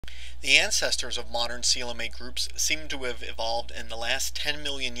The ancestors of modern coelomate groups seem to have evolved in the last 10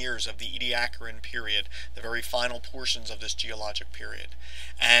 million years of the Ediacaran period, the very final portions of this geologic period.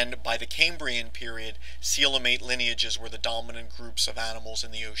 And by the Cambrian period, coelomate lineages were the dominant groups of animals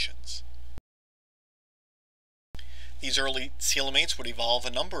in the oceans. These early coelomates would evolve a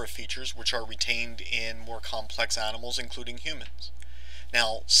number of features which are retained in more complex animals, including humans.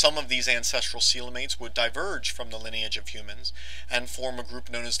 Now, some of these ancestral coelomates would diverge from the lineage of humans and form a group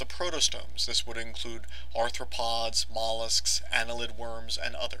known as the protostomes. This would include arthropods, mollusks, annelid worms,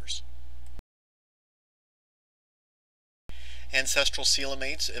 and others. Ancestral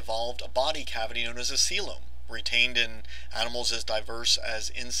coelomates evolved a body cavity known as a coelom, retained in animals as diverse as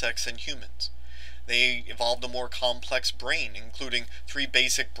insects and humans. They evolved a more complex brain, including three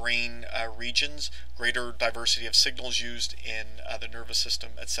basic brain regions, greater diversity of signals used in the nervous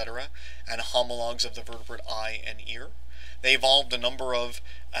system, etc., and homologs of the vertebrate eye and ear. They evolved a number of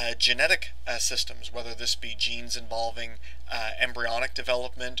genetic systems, whether this be genes involving embryonic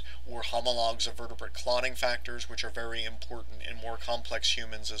development or homologs of vertebrate clotting factors, which are very important in more complex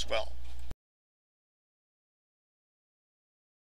humans as well.